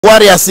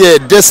warriors here.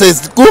 This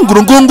is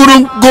gungulum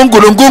gungulum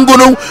gungulum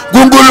gungulum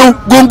gungulum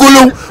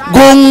gungulum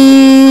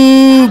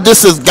gung.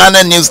 This is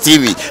Ghana News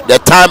TV. The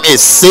time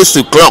is 6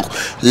 o'clock.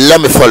 Let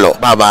me follow.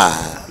 Bye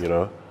bye. You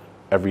know,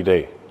 every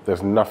day.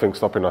 There's nothing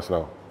stopping us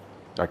now.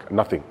 Like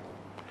nothing.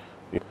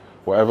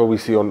 Whatever we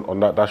see on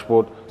that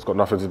dashboard, it's got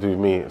nothing to do with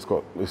me.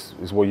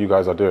 It's what you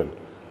guys are doing.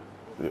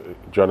 Do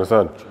you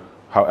understand?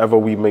 However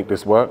we make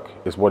this work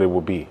is what it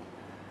will be,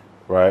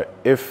 right?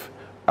 If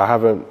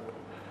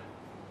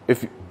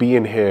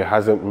being here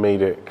hasn't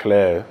made it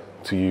clear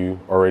to you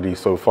already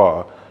so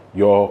far,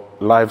 your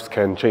lives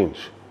can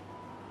change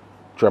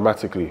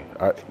dramatically.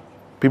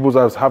 People's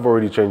lives have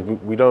already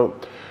changed. We don't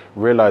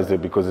realize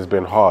it because it's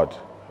been hard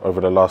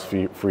over the last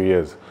 3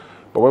 years.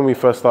 But when we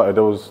first started,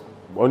 there was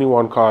only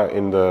one car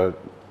in the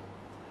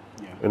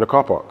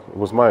car park. It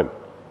was mine.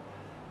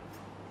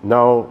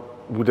 Now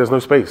there's no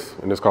space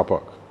in this car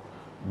park.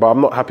 But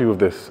I'm not happy with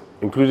this,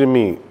 including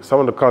me. Some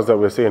of the cars that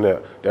we're seeing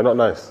here, they're not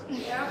nice.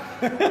 Yeah.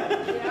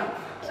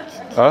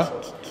 Huh?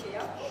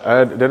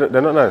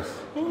 They're not nice.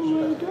 Oh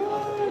my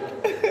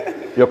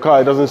God. Your car,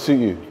 it doesn't suit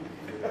you.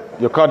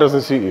 Your car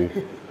doesn't suit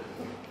you.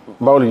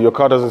 Mauli, your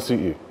car doesn't suit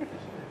you.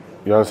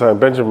 You understand?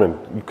 Benjamin,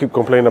 you keep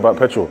complaining about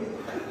petrol.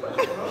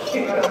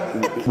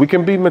 We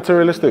can be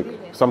materialistic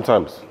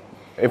sometimes.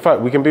 In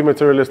fact, we can be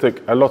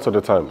materialistic a lot of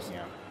the times.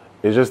 Yeah.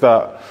 It's just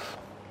that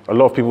a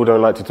lot of people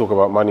don't like to talk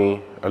about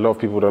money. A lot of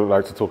people don't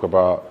like to talk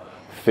about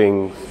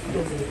things.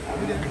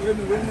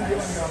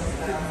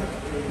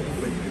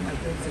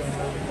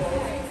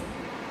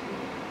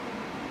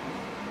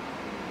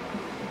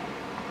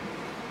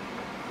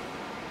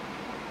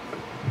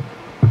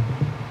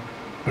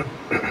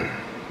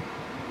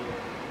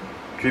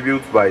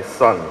 Tribute by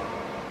Son.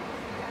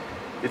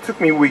 It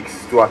took me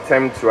weeks to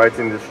attempt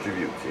writing this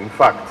tribute. In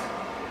fact,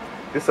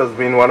 this has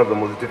been one of the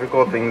most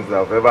difficult things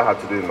that I've ever had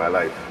to do in my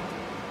life.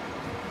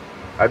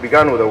 I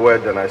began with a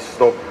word, then I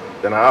stopped,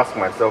 then I asked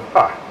myself,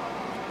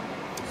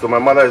 so my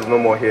mother is no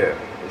more here.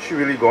 Is she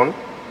really gone?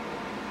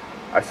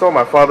 I saw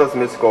my father's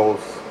missed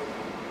calls.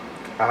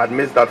 I had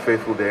missed that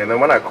fateful day, and then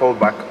when I called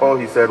back, all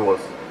he said was,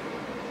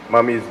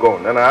 Mommy is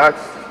gone. And I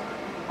asked,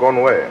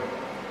 gone where?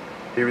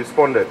 He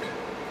responded,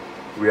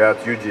 we are at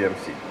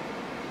UGMC.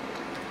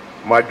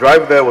 My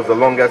drive there was the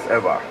longest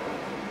ever.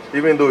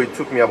 Even though it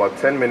took me about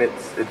 10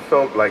 minutes, it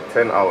felt like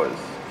 10 hours.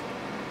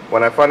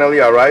 When I finally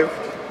arrived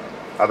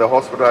at the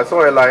hospital, I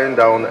saw her lying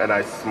down and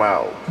I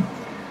smiled.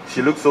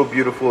 She looked so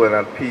beautiful and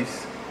at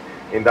peace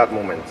in that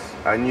moment.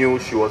 I knew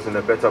she was in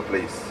a better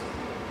place.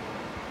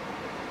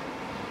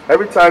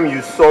 Every time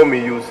you saw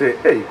me, you would say,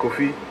 hey,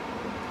 Kofi.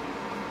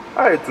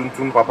 Hi,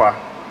 Tuntun Papa.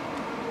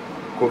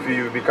 Kofi,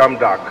 you become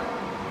dark.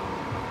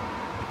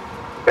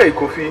 Hey,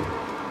 Kofi.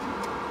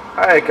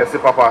 Hi, Kese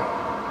Papa.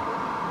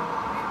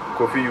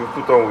 Kofi, you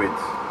put on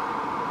weight.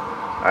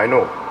 I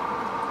know.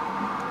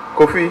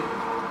 Kofi,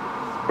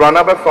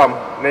 Branabe Fam,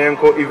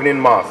 Neyenko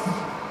evening mass.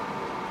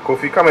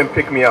 Kofi, come and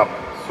pick me up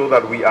so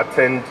that we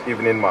attend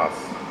evening mass.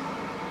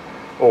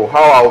 Oh,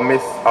 how I'll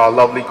miss our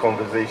lovely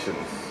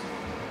conversations.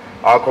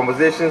 Our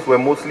conversations were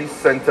mostly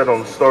centered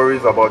on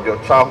stories about your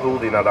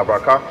childhood in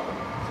Adabraka,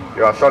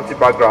 your Ashanti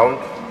background,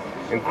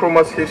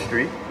 Nkrumah's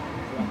history,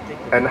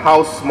 and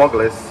how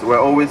smugglers were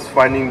always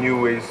finding new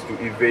ways to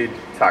evade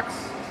tax.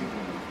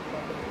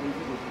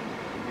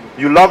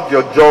 You loved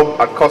your job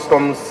at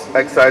Customs,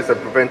 Excise and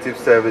Preventive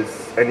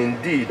Service, and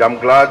indeed, I'm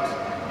glad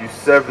you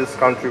served this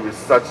country with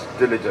such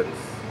diligence,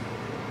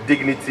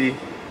 dignity,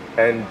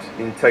 and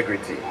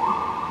integrity.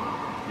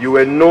 You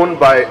were known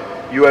by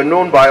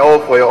all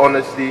for your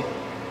honesty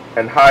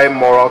and high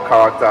moral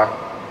character,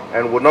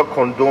 and would not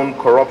condone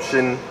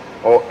corruption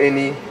or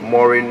any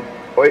moral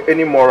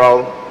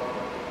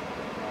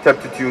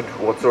turpitude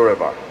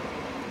whatsoever.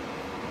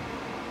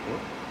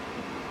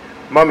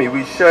 Mommy,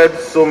 we shared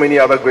so many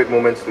other great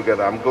moments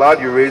together. I'm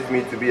glad you raised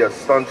me to be a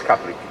staunch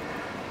Catholic.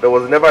 There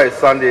was never a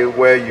Sunday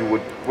where we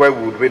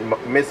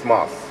would miss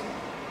Mass.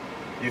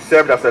 You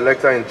served as a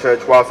lecturer in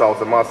church whilst I was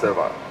a Mass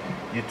server.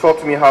 You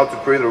taught me how to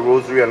pray the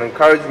rosary and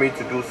encouraged me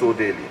to do so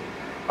daily.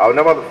 I'll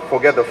never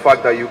forget the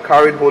fact that you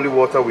carried holy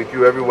water with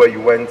you everywhere you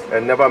went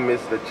and never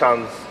missed the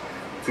chance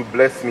to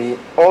bless me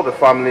or the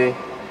family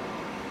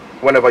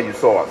whenever you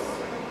saw us.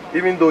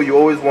 Even though you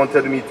always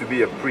wanted me to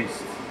be a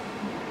priest.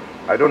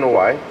 I don't know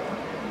why.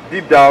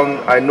 Deep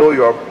down, I know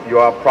you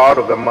are proud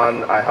of the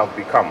man I have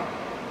become.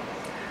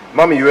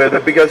 Mommy, you are the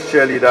biggest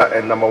cheerleader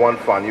and #1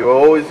 fan. You are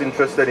always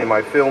interested in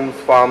my films,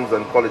 farms,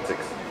 and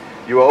politics.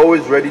 You are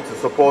always ready to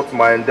support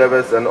my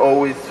endeavors and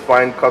always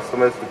find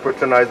customers to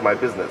patronize my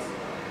business.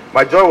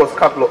 My joy was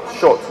cut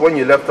short when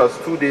you left us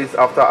 2 days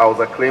after I was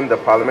acclaimed a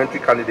parliamentary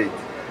candidate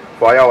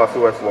for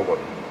Ayawaso West Wogon.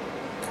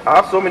 I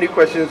have so many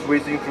questions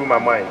racing through my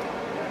mind.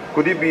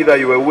 Could it be that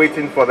you were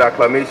waiting for the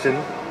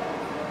acclamation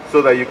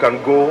so that you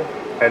can go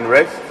and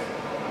rest?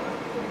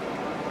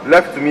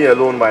 Left to me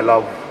alone, my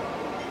love.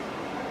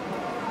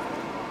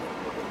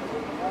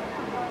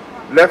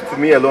 Left to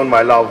me alone,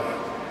 my love,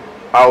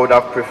 I would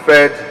have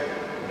preferred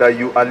that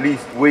you at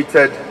least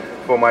waited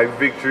for my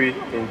victory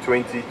in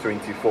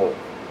 2024.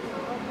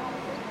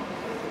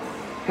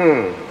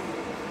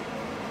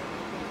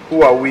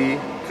 Who are we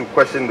to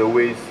question the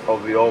ways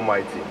of the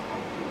Almighty?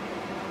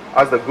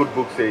 As the good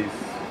book says,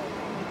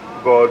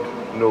 God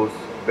knows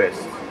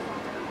best.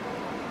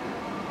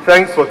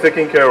 Thanks for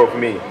taking care of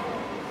me,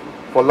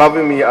 for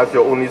loving me as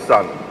your only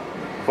son,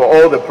 for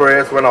all the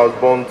prayers when I was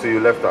born till you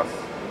left us.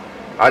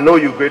 I know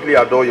you greatly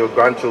adore your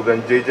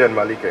grandchildren, JJ and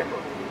Malike.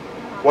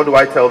 What do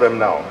I tell them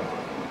now?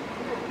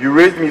 You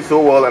raised me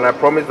so well, and I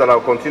promise that I'll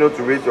continue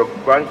to raise your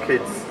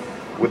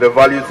grandkids with the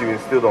values you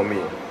instilled on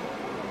me.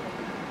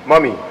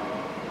 Mommy,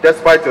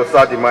 despite your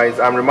sad demise,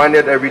 I'm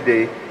reminded every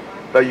day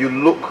that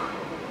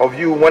of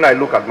you when I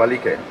look at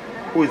Malike,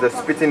 who is a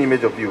spitting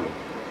image of you.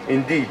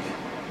 Indeed,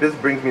 this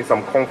brings me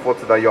some comfort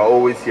that you are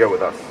always here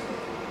with us.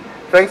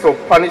 Thanks for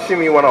punishing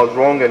me when I was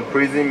wrong and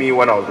praising me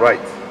when I was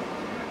right.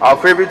 Our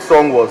favorite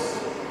song was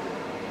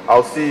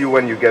I'll See You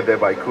When You Get There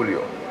by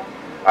Coolio.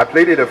 I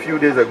played it a few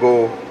days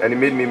ago and it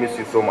made me miss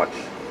you so much.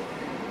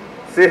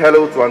 Say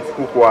hello to Aunt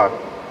Kukwa,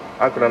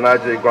 Uncle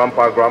Nanaje,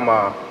 Grandpa,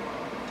 Grandma,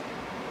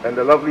 and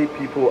the lovely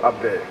people up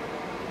there.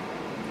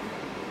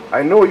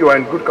 I know you are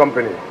in good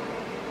company.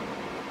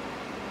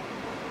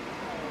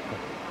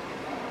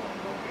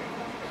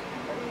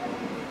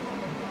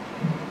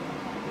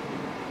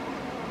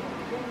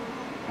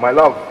 My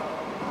love,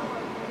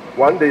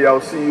 one day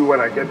I'll see you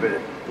when I get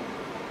there.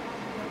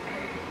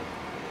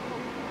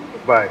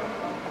 Bye.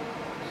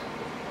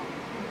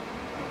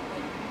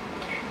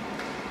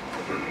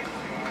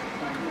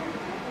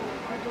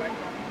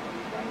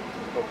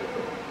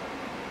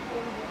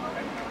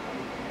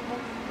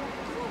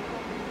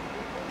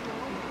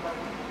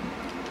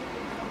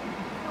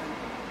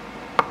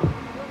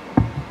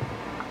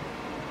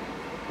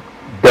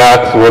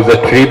 That was a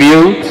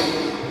tribute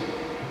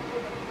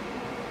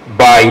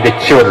by the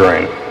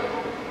children.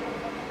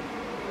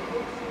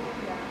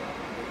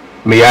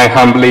 May I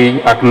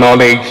humbly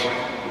acknowledge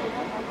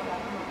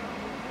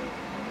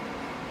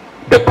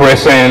the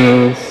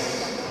presence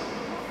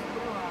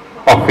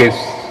of His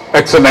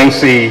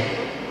Excellency,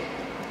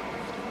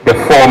 the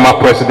former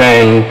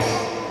President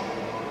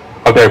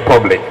of the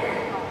Republic,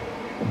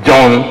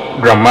 John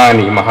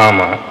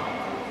Mahama.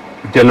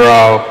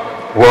 General,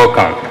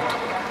 welcome.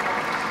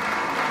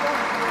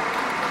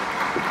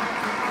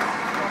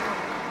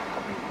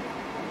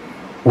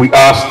 We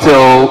are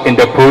still in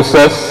the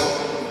process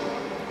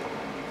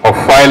of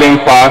filing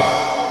past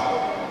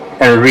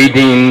and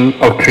reading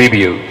of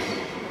tributes.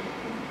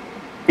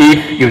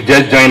 If you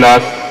just joined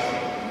us,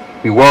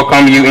 we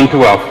welcome you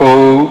into our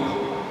fold,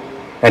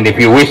 and if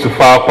you wish to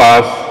file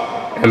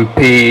past and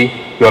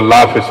pay your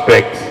last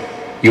respect,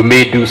 you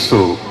may do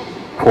so,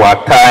 for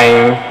our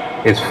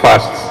time is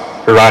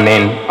fast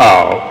running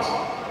out.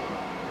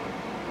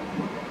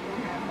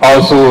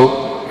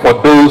 Also, for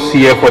those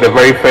here for the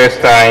very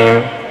first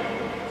time,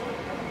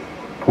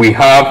 we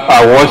have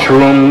our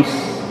washrooms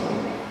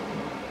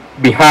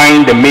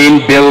behind the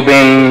main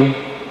building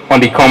on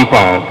the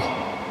compound.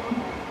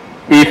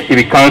 If it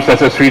becomes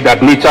necessary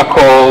that nature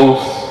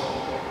calls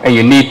and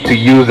you need to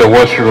use the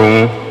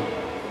washroom,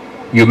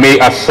 you may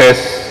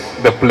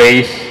access the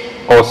place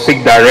or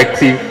seek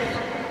directive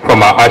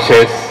from our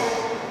ushers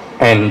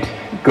and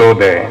go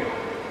there.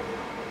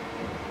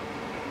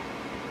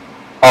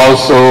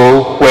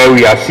 Also, where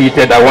we are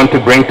seated, I want to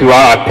bring to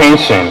our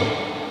attention,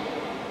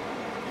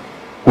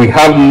 we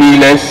have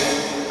kneelers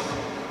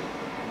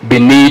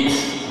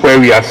beneath where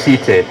we are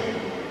seated.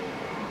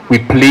 We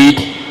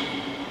plead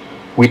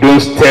we don't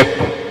step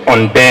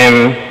on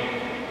them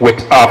with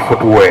our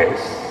footwears.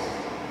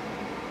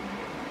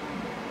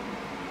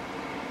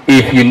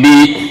 If you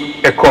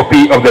need a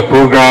copy of the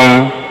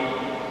program,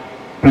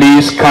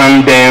 please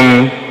scan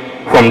them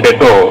from the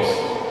doors.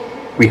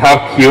 We have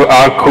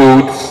QR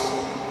codes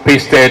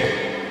pasted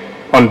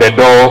on the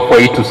door for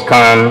you to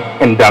scan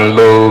and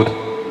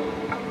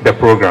download the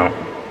program.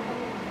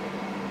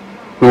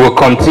 We will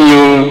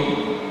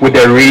continue with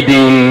the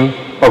reading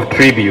of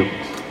tribute,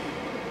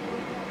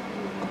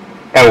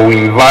 and we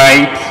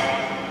invite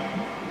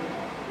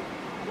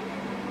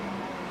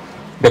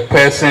the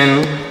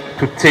person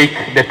to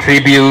take the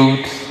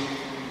tribute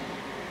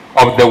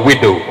of the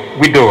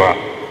widower,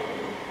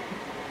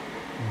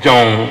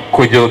 John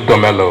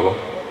Dumelo.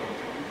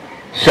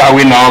 Shall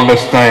we now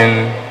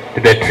listen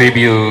to the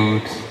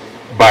tribute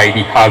by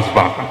the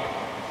husband?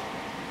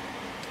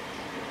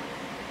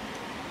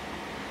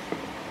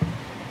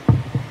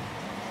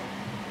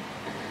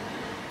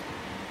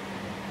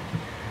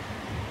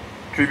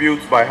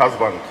 Tributes by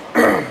husband.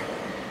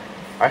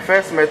 I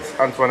first met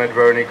Antoinette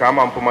Veronica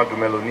Amampoma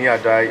Dumelo near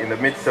Adai in the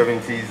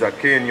mid-70s at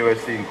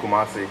KNUST in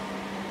Kumasi.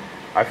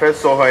 I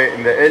first saw her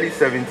in the early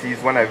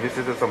 70s when I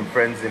visited some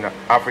friends in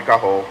Africa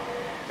Hall,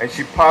 and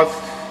she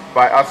passed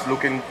by us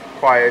looking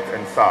quiet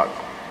and sad.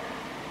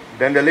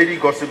 Then the lady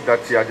gossiped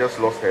that she had just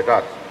lost her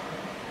dad.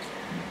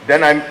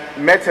 Then I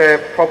met her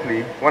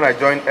properly when I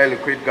joined Air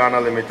Liquid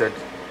Ghana Limited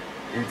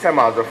in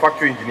Tema as a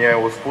factory engineer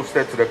and was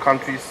posted to the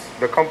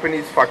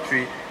company's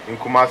factory in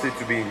Kumasi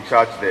to be in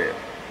charge there.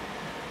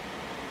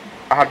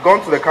 I had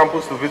gone to the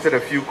campus to visit a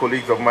few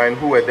colleagues of mine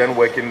who were then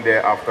working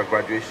there after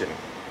graduation.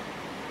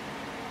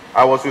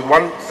 I was with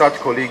one such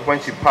colleague when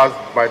she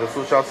passed by the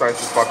Social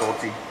Sciences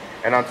faculty,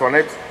 and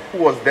Antoinette, who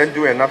was then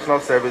doing a national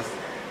service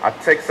at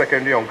Tech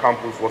Secondary on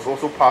campus, was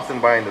also passing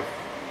by in the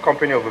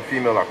company of a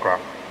female Accra.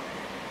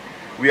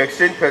 We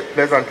exchanged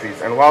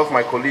pleasantries, and whilst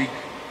my colleague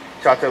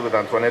chatted with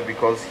Antoinette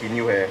because he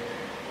knew her,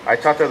 I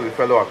chatted with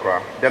fellow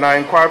Accra. Then I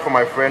inquired from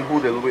my friend who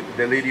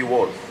the lady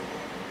was.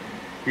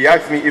 He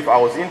asked me if I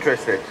was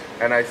interested,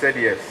 and I said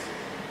yes.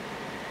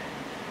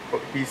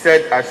 He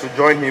said I should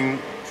join him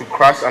to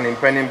crash an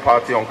impending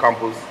party on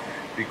campus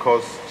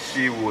because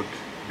she would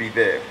be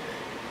there.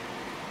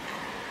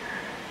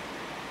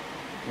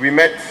 We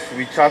met,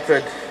 we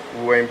chatted,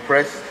 we were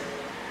impressed,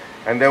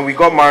 and then we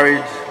got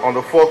married on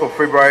the 4th of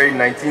February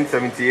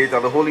 1978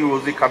 at the Holy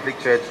Rosary Catholic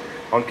Church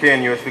on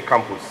KNUSP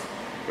campus.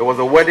 It was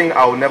a wedding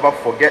I will never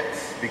forget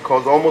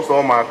because almost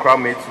all my Accra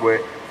mates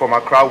from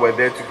Accra were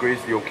there to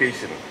grace the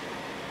occasion.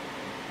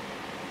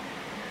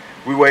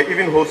 We were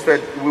even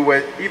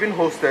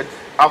hosted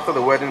after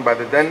the wedding by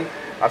the then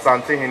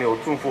Asante Hene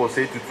Otumfo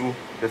Osei Tutu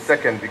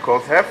II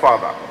because her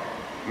father,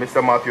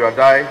 Mr. Matthew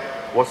Adai,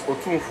 was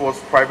Otumfo's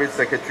private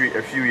secretary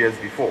a few years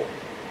before.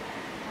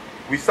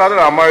 We started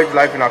our marriage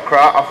life in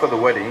Accra after the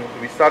wedding.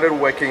 She started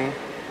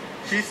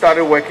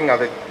working at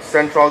the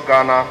Central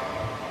Ghana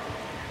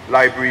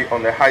Library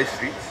on the High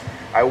Street.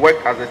 I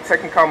worked as a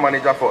technical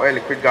manager for Air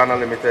Liquid Ghana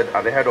Limited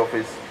at the head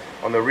office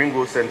on the Ring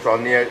Road Central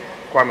near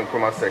Kwame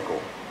Nkrumah Circle.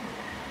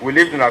 We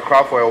lived in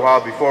Accra for a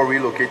while before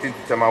relocating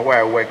to Tema, where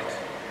I worked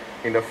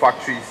in the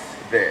factories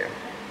there.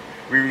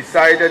 We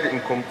resided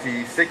in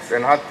Comte 6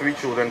 and had 3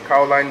 children,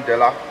 Caroline,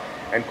 Della,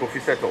 and Kofi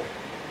Seto.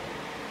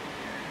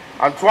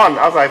 Antoine,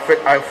 as I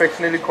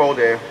affectionately called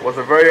her, was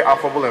a very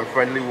affable and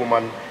friendly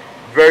woman,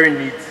 very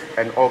neat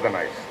and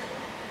organized.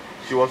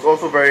 She was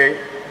also very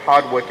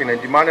hardworking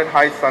and demanded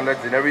high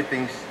standards in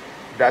everything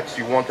that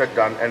she wanted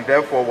done, and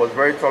therefore was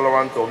very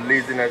tolerant of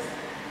laziness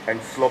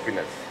and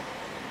sloppiness.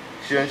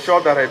 She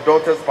ensured that her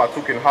daughters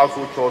partook in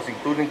household chores,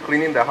 including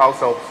cleaning the house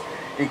helps,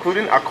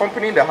 including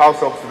accompanying the house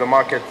helps to the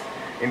market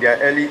in their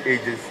early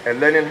ages and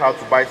learning how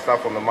to buy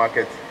stuff from the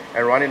market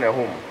and running a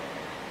home.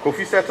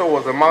 Kofi Seto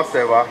was a mass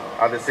server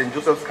at the St.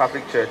 Joseph's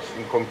Catholic Church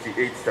in Comte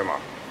 8 Tema.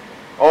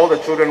 All the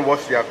children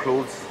washed their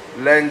clothes,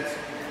 learned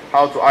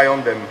how to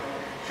iron them.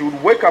 She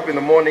would wake up in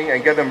the morning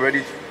and get them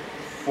ready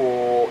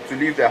to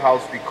leave their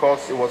house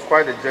because it was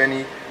quite a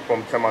journey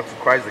from Tema to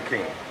Christ the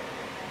King.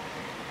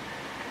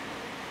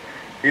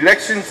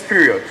 Elections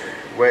period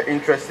were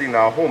interesting in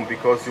our home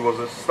because she was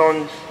a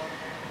staunch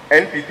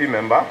NPP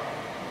member,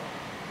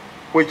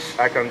 which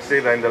I can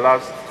say that in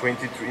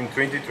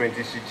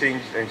 2020 she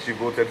changed and she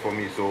voted for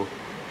me, so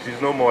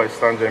she's no more a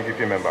staunch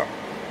NPP member.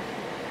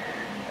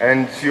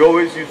 And she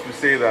always used to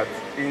say that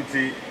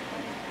Inti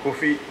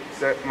Kofi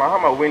said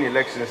Mahama win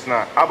elections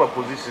now, have a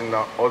position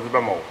now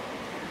Ozibamo.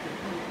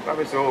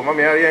 I say, oh,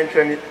 Mami,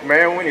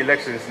 I win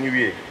elections New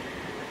Year.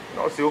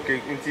 No, say okay,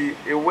 Inti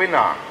a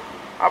winner.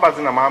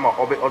 Abazina Mahama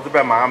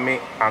Ozibe Mahami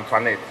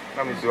Antoinette.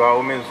 I say,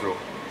 oh, Mensro,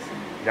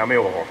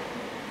 Yame.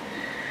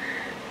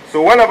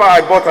 So whenever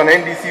I bought an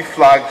NDC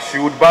flag, she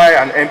would buy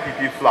an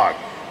MPP flag,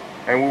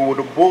 and we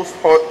would both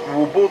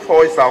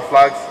hoist our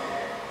flags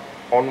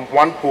on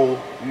one pole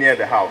near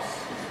the house.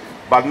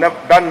 But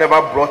that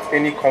never brought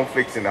any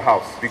conflicts in the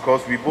house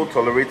because we both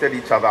tolerated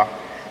each other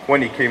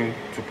when it came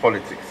to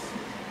politics.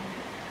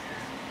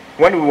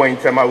 When we were in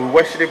Tema, we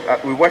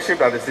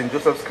worshipped at the St.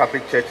 Joseph's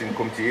Catholic Church in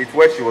Comte 8,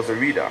 where she was a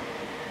reader,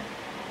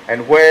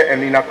 and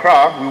in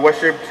Accra we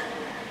worshipped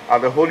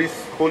at the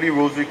Holy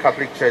Rosary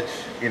Catholic Church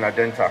in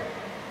Adenta.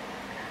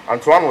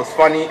 Antoine was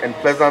funny and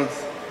pleasant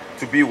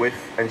to be with,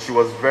 and she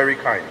was very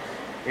kind.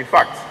 In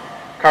fact,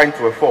 kind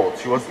to a fault.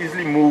 She was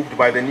easily moved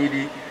by the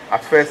needy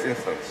at first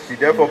instance. She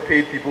therefore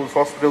paid people's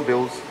hospital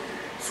bills,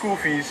 school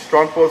fees,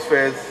 transport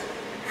fares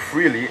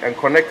freely, and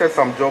connected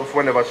some jobs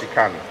whenever she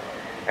can.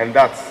 And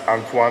that's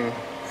Antoine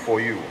for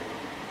you.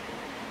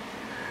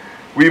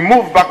 We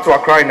moved back to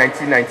Accra in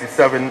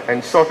 1997,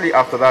 and shortly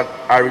after that,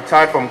 I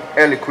retired from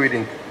Air Liquid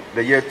in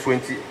the year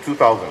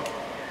 2000.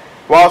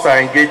 Whilst I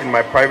engaged in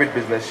my private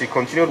business, she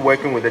continued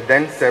working with the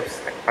then SEPs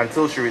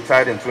until she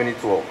retired in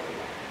 2012.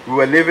 We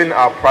were living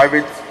our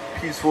private,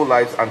 peaceful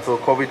lives until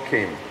COVID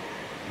came.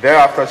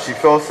 Thereafter, she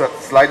fell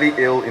slightly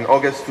ill in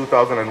August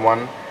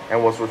 2001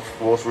 and was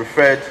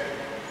referred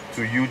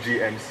to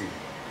UGMC,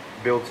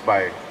 built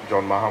by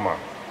John Mahama.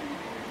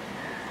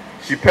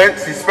 She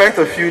spent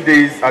a few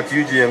days at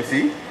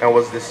UGMC and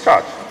was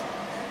discharged.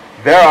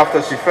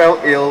 Thereafter, she fell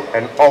ill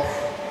and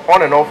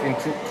on and off in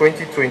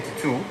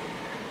 2022.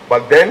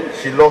 But then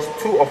she lost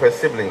 2 of her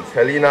siblings,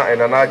 Helena and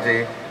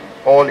Anaje,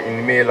 all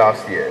in May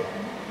last year.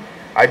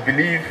 I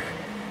believe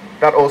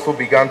that also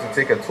began to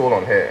take a toll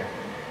on her.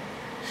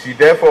 She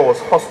therefore was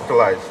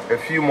hospitalized a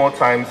few more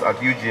times at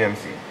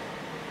UGMC.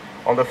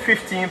 On the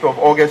 15th of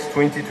August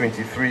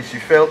 2023, she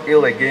fell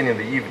ill again in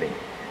the evening,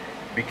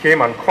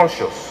 became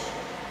unconscious,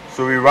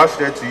 so we rushed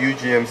her to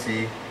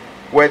UGMC,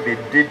 where they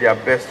did their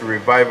best to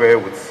revive her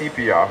with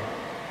CPR,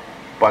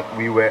 but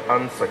we were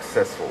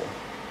unsuccessful.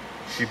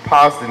 She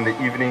passed in the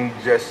evening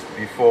just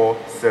before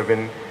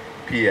 7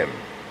 p.m.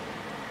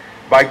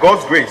 By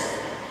God's grace,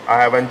 I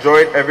have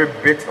enjoyed every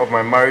bit of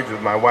my marriage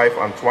with my wife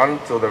Antoine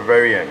till the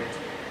very end.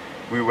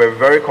 We were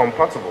very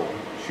compatible.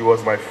 She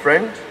was my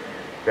friend.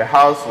 The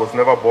house was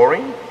never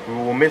boring. We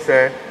will miss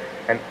her,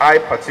 and I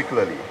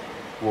particularly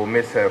will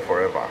miss her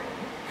forever.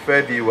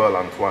 Fare thee well,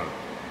 Antoine.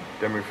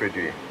 Demri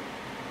Fredue.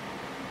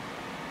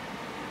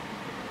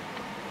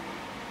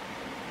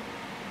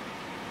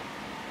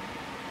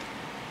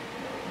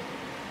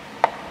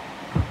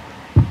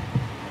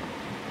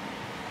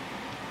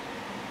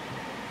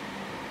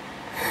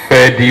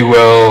 Fare thee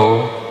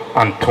well,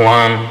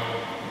 Antoine.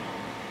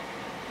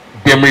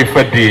 Demri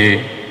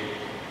Fredue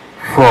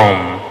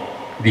from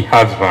the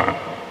husband.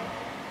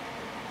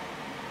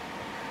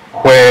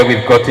 Where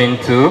we've gotten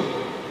to,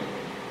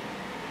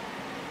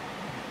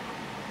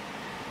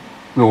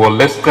 we will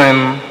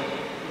listen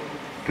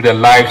to the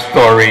life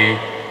story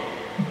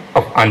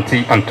of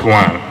Auntie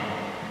Antoine,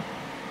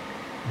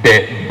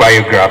 the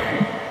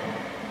biography.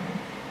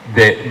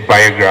 The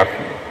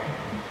biography.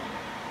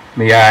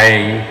 May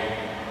I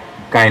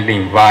kindly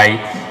invite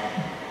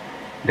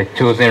the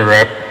chosen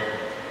rep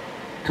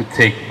to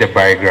take the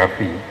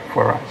biography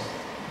for us.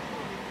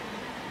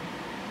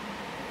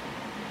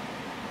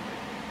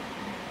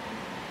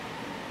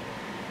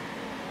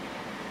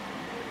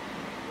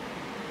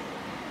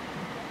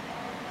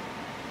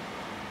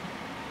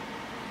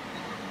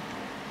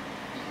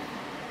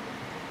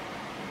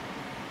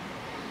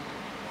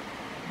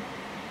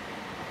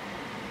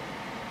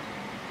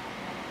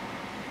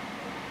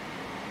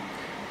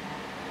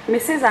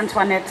 Mrs.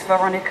 Antoinette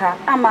Veronica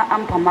Ama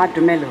Ampama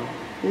Dumelo,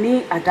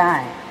 nee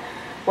Adai,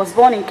 was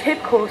born in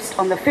Cape Coast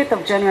on the 5th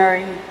of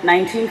January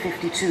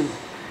 1952.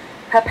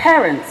 Her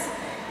parents,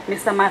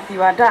 Mr. Matthew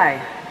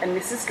Adai and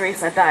Mrs.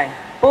 Grace Adai,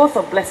 both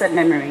of blessed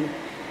memory,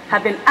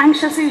 had been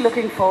anxiously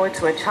looking forward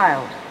to a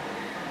child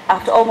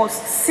after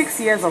almost 6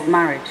 years of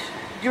marriage,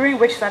 during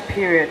which that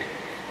period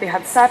they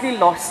had sadly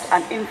lost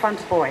an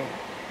infant boy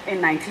in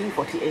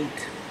 1948.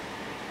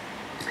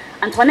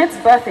 Antoinette's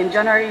birth in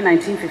January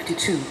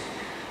 1952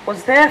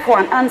 was therefore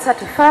an answer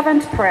to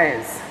fervent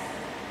prayers.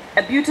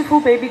 A beautiful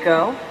baby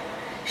girl,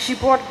 she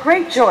brought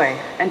great joy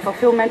and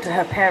fulfillment to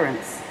her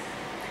parents.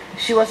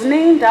 She was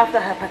named after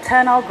her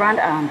paternal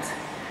grand aunt,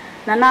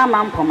 Nana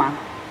Mampoma,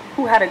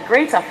 who had a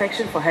great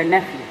affection for her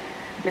nephew,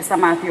 Mr.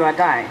 Matthew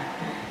Adai,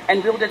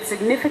 and wielded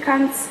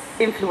significant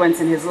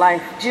influence in his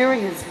life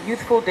during his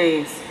youthful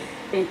days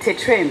in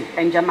Tetrem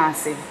and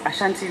Jamase,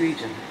 Ashanti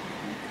region.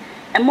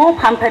 A more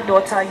pampered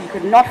daughter you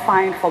could not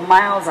find for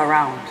miles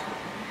around.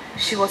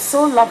 She was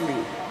so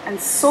lovely and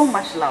so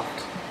much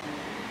loved.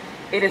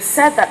 It is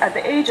said that at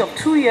the age of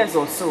 2 years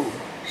or so,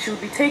 she would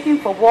be taken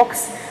for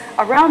walks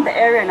around the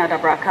area in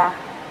Adabraka,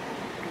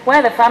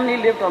 where the family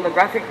lived on the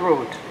graphic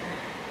road,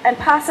 and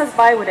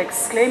passers-by would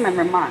exclaim and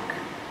remark,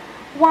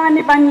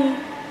 "Wani bani,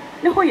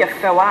 niho ye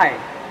fewai,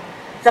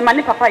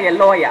 zamani papa ye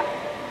lawyer."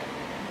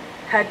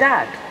 Her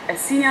dad, a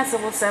senior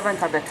civil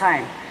servant at the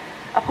time,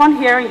 upon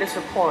hearing this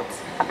report,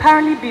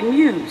 apparently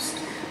bemused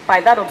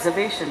by that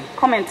observation,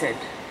 commented,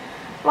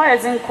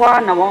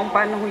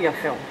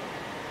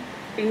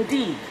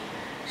 Indeed,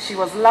 she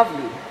was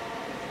lovely,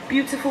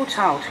 beautiful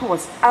child who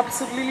was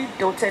absolutely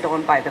doted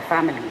on by the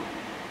family.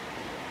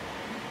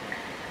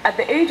 At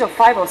the age of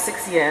 5 or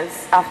 6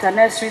 years, after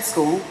nursery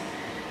school,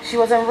 she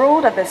was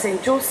enrolled at the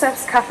St.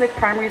 Joseph's Catholic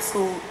Primary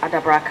School at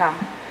Abraka,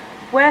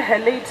 where her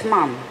late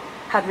mom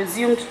had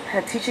resumed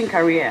her teaching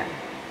career.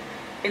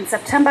 In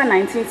September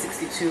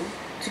 1962,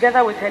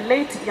 together with her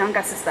late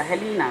younger sister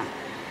Helena,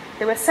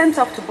 they were sent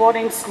off to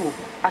boarding school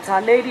at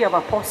Our Lady of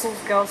Apostles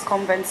Girls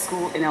Convent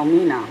School in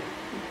Elmina.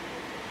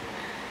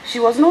 She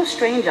was no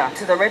stranger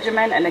to the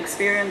regimen and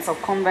experience of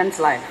convent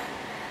life,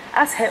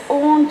 as her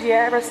own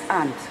dearest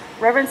aunt,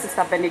 Reverend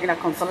Sister Benigna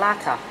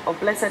Consolata of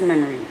blessed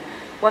memory,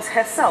 was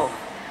herself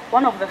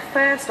one of the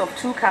first of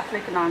 2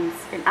 Catholic nuns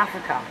in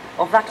Africa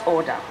of that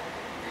order.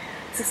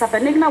 Sister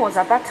Benigna was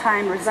at that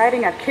time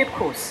residing at Cape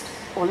Coast,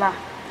 Ola,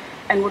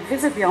 and would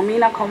visit the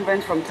Elmina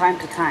convent from time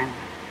to time.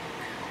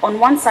 On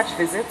one such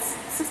visit,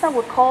 Sister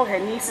would call her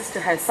nieces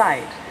to her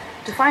side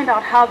to find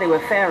out how they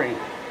were faring,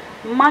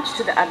 much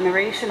to the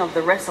admiration of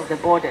the rest of the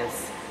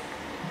boarders.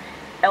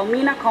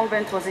 Elmina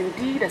Convent was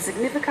indeed a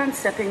significant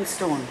stepping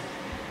stone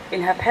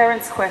in her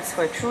parents' quest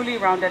for a truly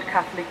rounded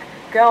Catholic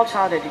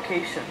girl-child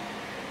education,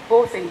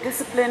 both in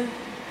discipline,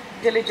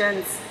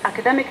 diligence,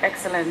 academic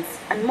excellence,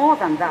 and more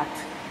than that,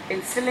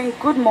 instilling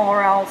good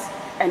morals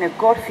and a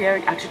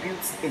God-fearing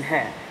attributes in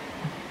her.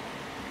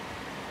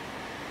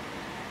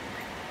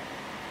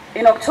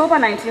 In October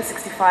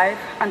 1965,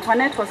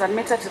 Antoinette was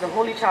admitted to the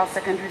Holy Child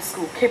Secondary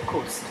School, Cape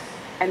Coast,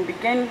 and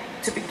begin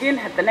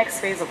the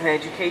next phase of her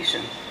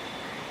education.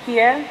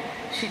 Here,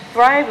 she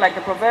thrived like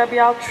the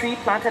proverbial tree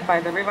planted by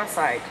the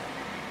riverside,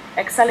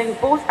 excelling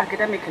both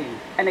academically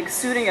and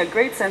exuding a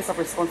great sense of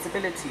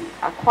responsibility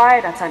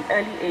acquired at an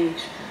early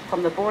age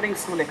from the boarding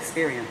school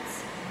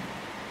experience.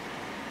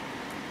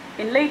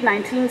 In late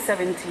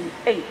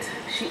 1978,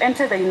 she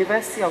entered the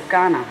University of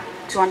Ghana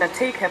to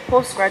undertake her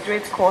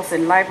postgraduate course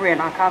in library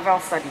and archival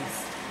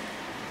studies.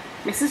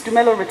 Mrs.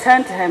 Dumelo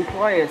returned to her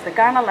employers, the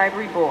Ghana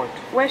Library Board,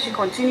 where she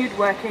continued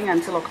working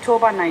until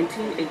October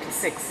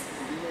 1986,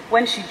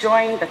 when she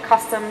joined the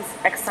Customs,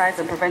 Excise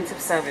and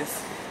Preventive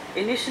Service,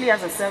 initially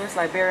as a service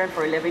librarian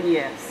for 11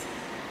 years.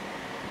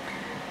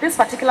 This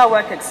particular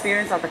work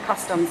experience at the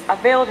Customs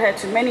availed her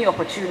to many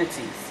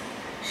opportunities.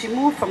 She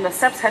moved from the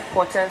SEPS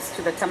headquarters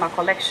to the Tema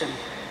collection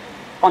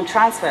on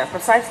transfer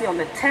precisely on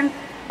the 10th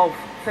of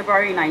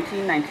February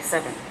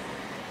 1997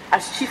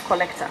 as chief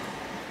collector.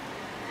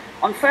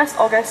 On 1st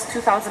August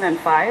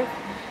 2005,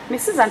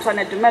 Mrs.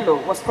 Antoinette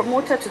Dumelo was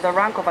promoted to the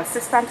rank of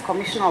Assistant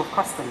Commissioner of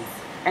Customs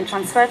and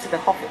transferred to the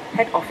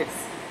head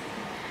office.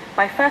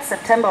 By 1st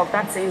September of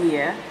that same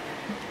year,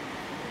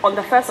 on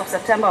the 1st of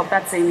September of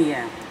that same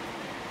year,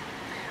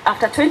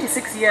 after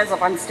 26 years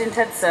of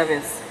unstinted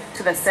service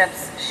to the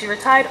SEPS, she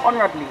retired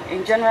honorably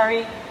in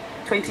January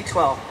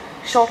 2012,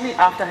 shortly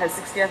after her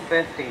 60th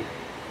birthday.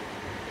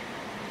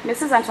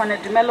 Mrs.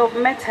 Antoinette Dumelo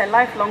met her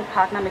lifelong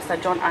partner,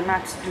 Mr. John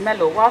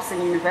Dumelo, whilst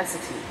in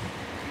university.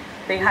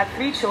 They had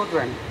 3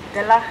 children,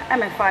 Della,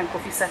 Emefa, and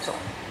Kofi Seto,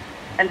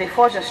 and they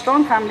forged a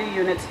strong family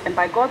unit, and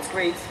by God's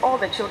grace, all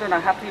the children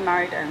are happily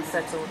married and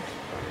settled.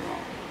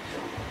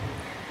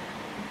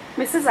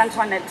 Mrs.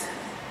 Antoinette,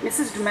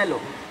 Mrs.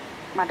 Dumelo,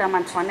 Madame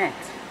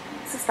Antoinette,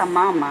 Sister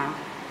Mama,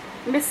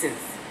 Mrs.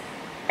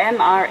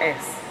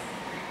 MRS.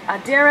 Our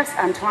dearest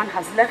Antoine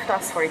has left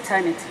us for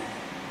eternity.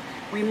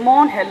 We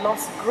mourn her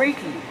loss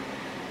greatly,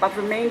 but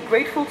remain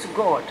grateful to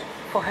God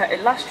for her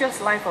illustrious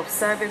life of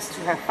service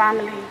to her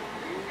family,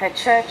 her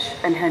church,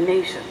 and her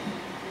nation.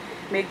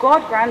 May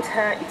God grant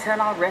her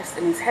eternal rest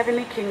in his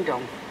heavenly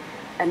kingdom,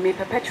 and may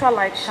perpetual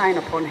light shine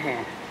upon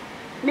her.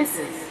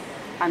 Mrs.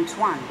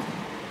 Antoine,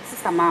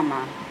 Sister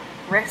Mama,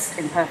 rest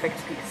in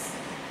perfect peace.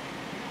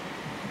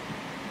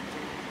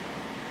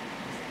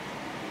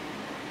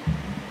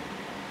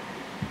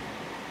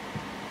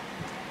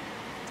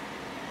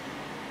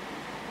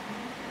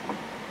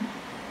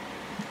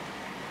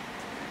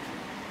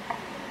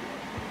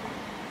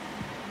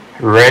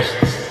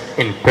 Rest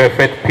in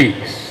perfect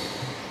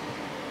peace.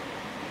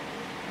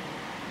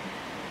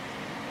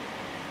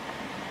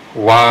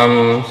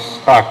 Once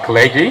our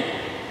clergy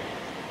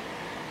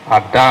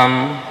are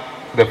done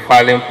the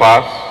filing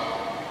pass,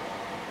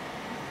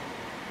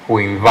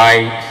 we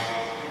invite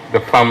the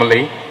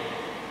family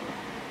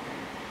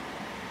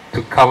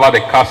to cover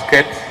the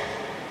casket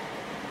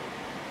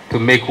to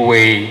make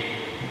way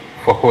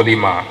for Holy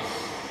Mass.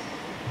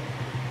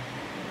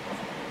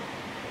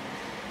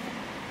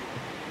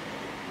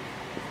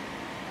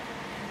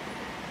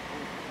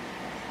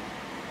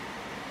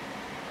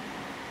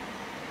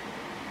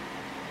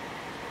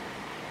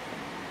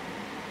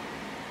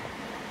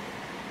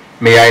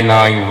 May I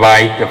now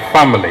invite the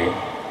family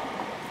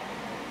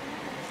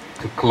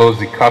to close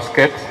the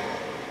casket,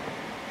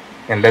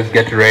 and let's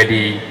get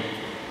ready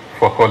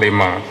for Holy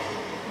Mass.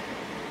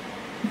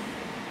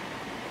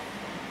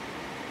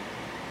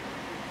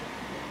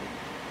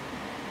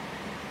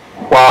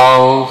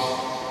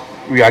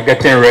 Whilst we are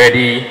getting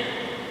ready,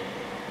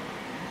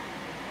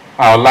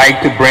 I would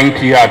like to bring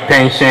to your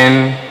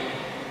attention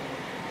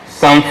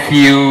some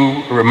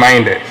few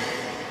reminders.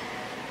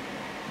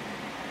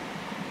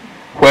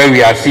 Where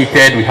we are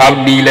seated, we have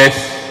kneelers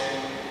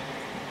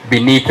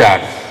beneath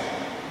us.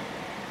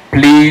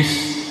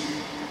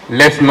 Please,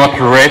 let's not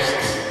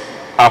rest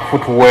our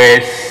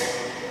footwears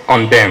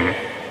on them.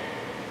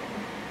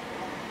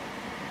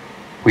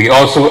 We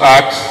also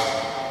ask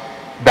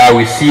that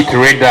we see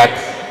to it that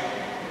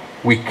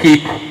we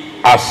keep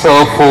our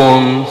cell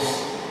phones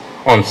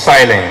on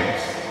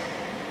silence.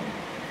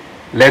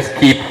 Let's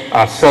keep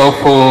our cell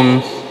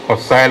phones on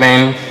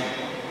silence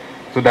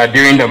so that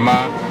during the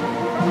Mass,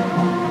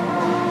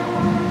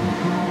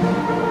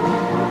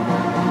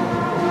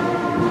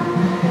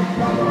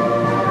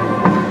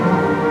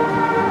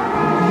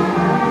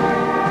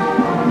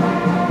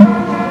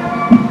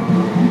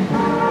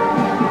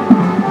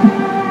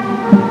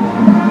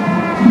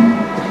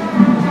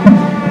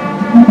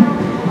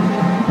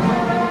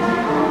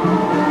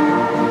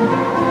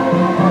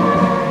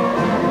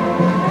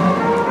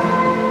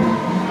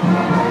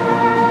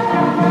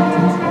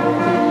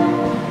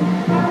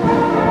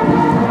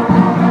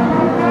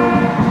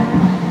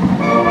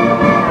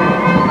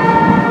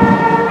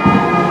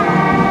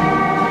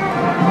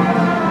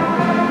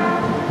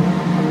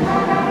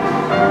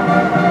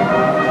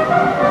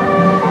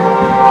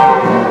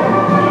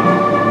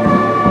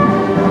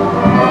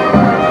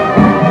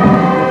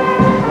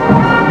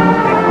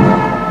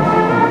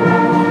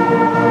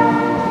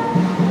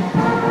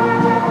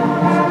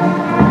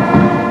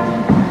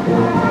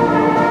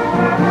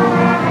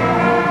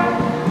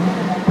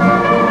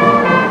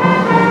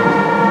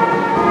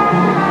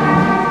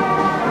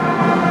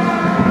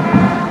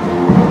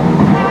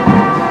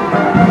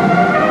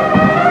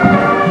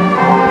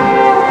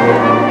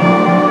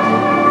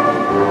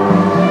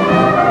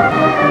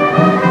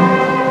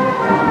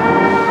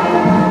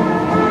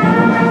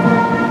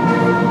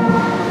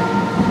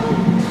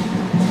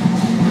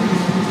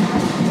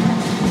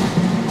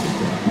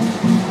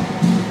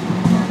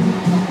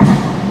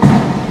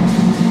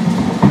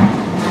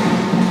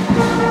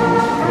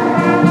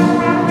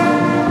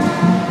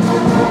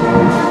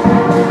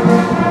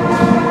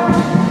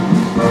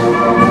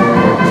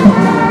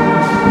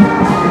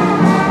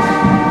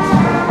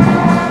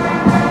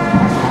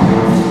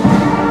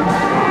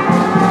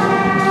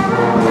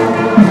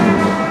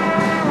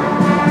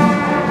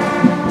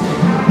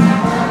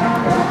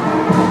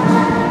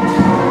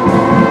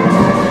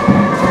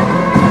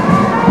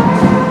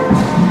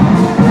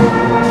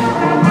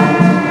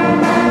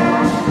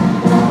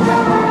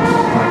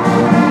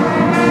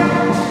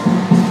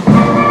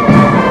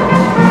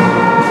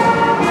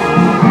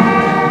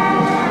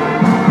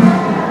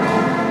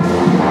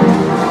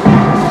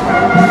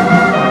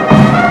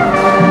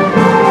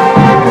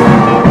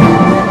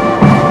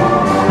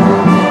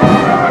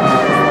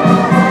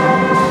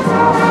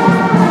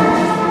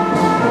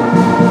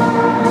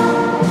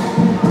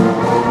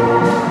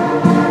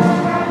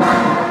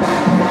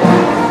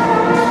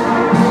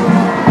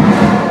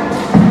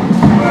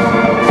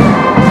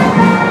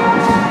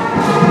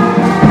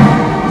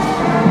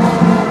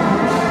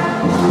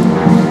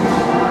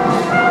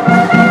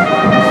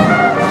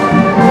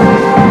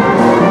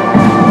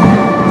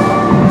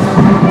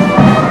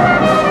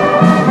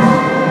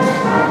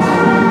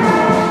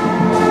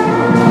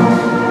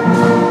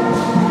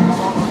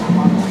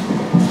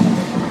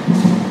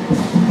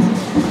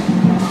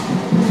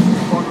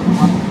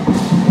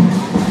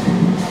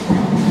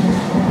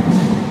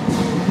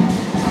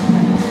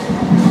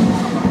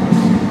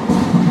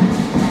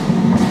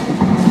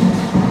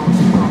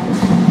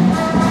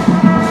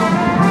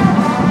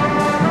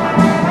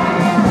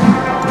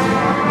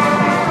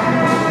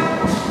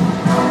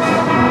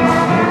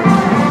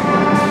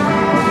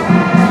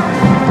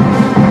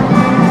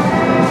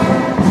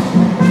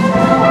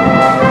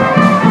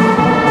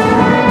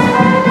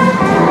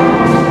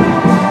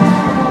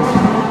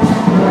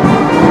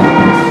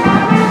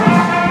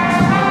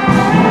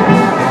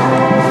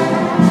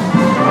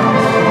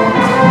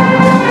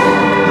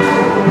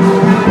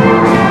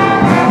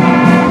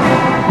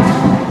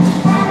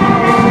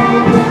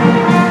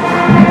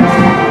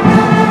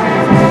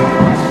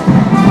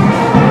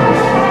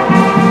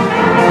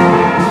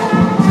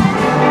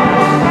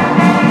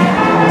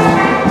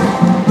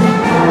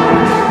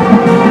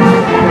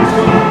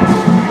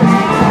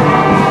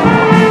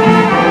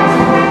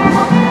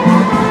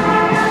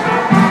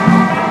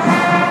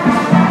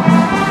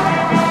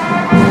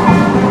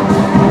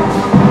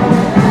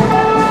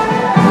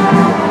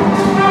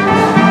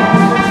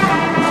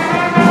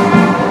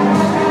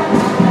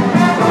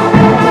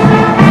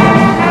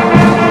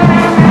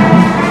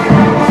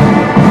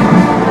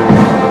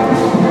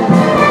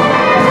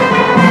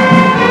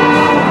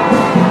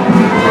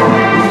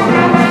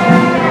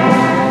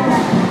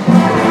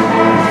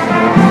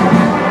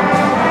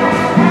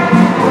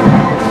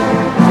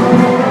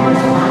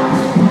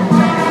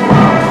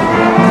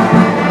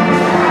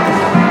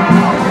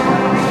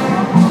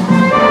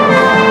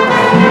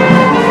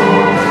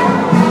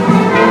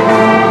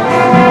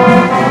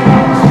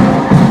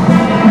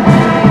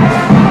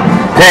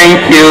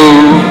 Thank you,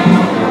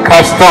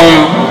 Custom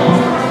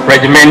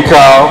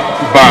Regimental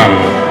Band.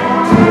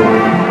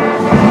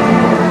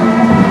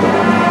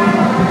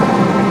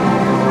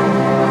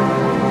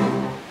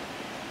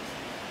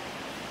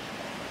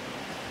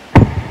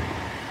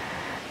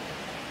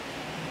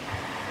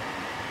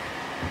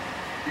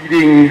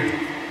 Reading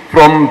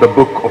from the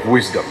Book of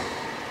Wisdom.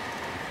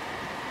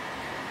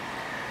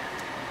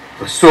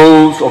 The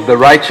souls of the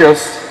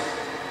righteous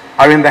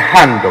are in the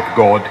hand of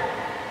God,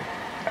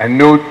 and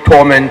no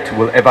torment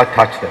will ever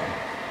touch them.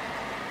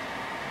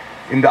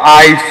 In the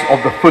eyes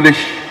of the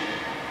foolish,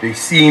 they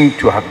seem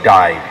to have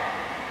died,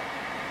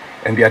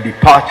 and their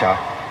departure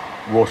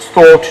was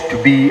thought to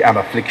be an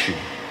affliction.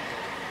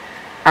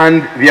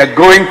 And their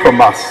going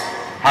from us,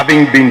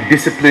 having been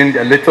disciplined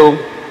a little,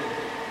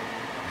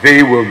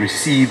 they will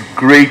receive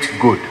great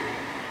good,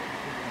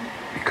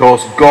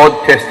 because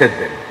God tested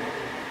them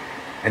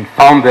and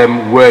found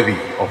them worthy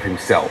of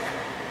himself.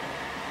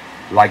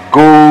 Like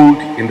gold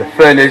in the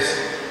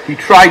furnace, he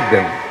tried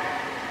them,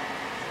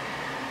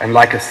 and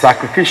like a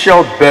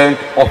sacrificial burnt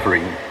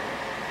offering,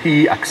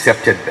 he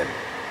accepted them.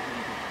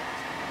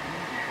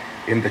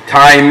 In the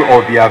time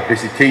of their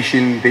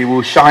visitation, they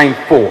will shine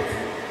forth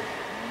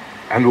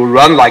and will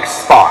run like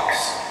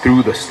sparks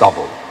through the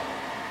stubble.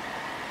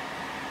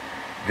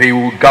 They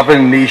will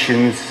govern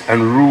nations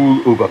and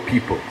rule over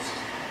peoples,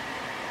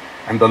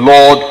 and the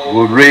Lord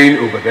will reign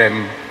over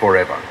them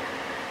forever.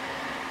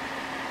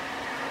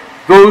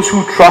 Those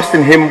who trust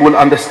in him will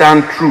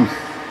understand truth,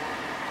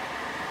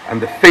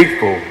 and the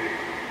faithful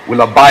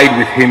will abide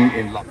with him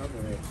in love.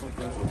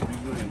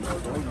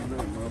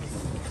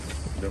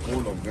 The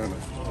whole of Ghana.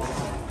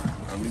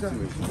 I'm meeting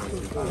with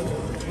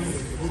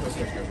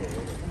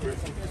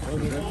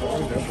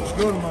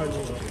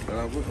and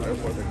I'll go to the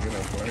airport again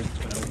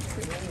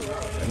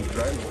and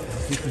drive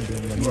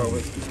 2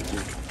 hours to the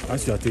gate.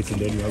 As you are taking,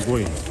 then you are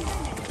going.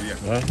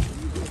 Yeah.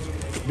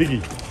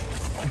 Biggie.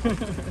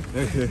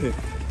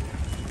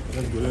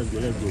 Let's go. Let's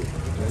move.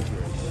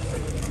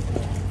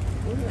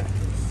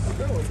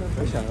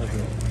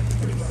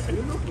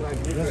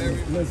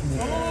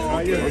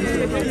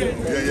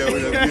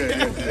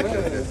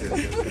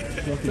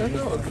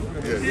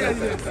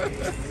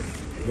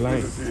 Good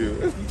to see you.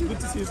 Good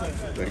to see you, sir.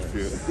 Thank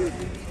you.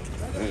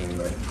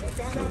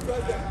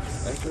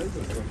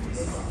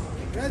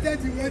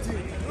 President, you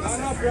waiting.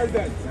 Ghana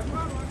President.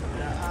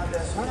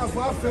 Ghana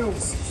for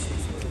films.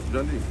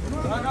 Johnny.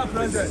 Ghana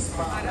President.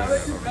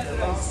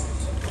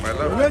 My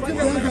love. Waiting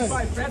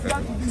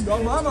President.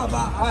 John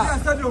Mahama.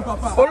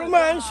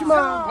 Oluma Anshima.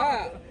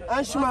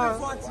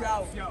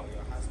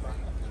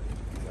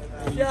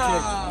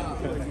 Yeah.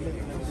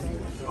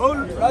 Oh,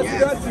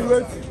 President, you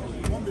waiting.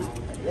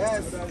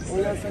 Yes.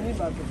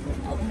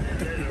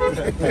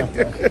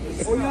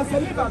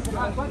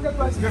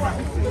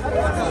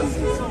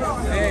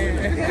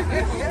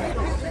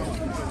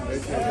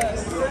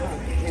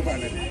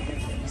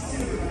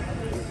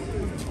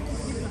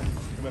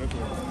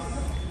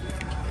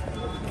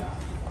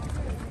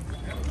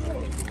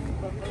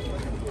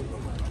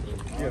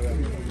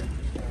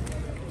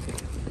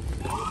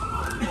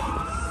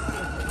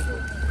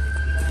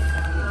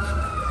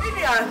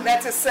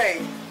 Let us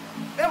say,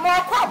 the more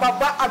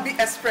about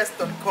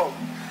abbyexpress.com.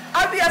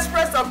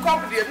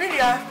 abbyexpress.com, the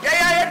media,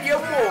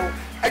 yeah,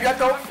 I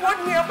got a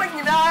phone near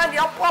Benina,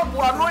 your pop,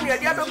 one near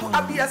the other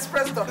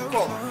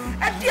abbyexpress.com.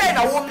 At the end,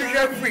 I won't be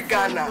free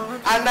Ghana,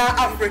 and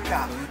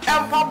Africa,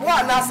 and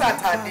Papua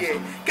Saturday.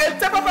 Can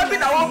tell me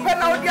now, open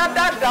out your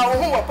dad down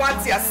home,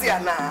 party,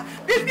 Siana.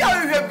 Maybe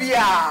I will be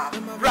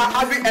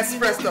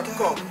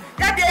abbyexpress.com.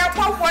 Yeah, they are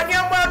Papua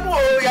near Melo,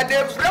 yeah,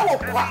 they're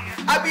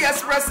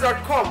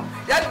abbyexpress.com.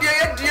 Yeah,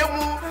 dear,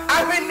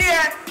 I mean,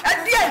 near.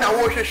 At the end, I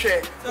watch a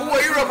share. Who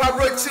Europe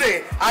abroad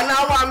today, and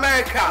now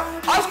America,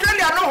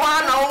 Australia, no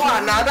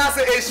one, now that's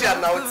Asia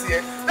now.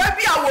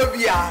 Maybe I will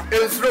be a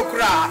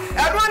Srokra.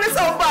 Everyone is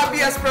on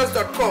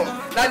abbyexpress.com.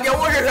 Now, your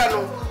warrior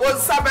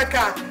was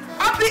Sabeka.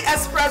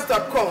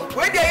 abbyexpress.com.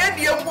 Where they end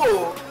your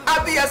mo,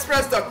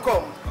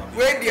 abbyexpress.com.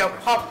 Where they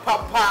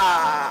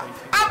papa.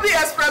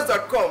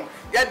 abbyexpress.com.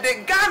 Yet the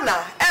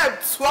Ghana,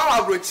 12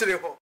 abroad today.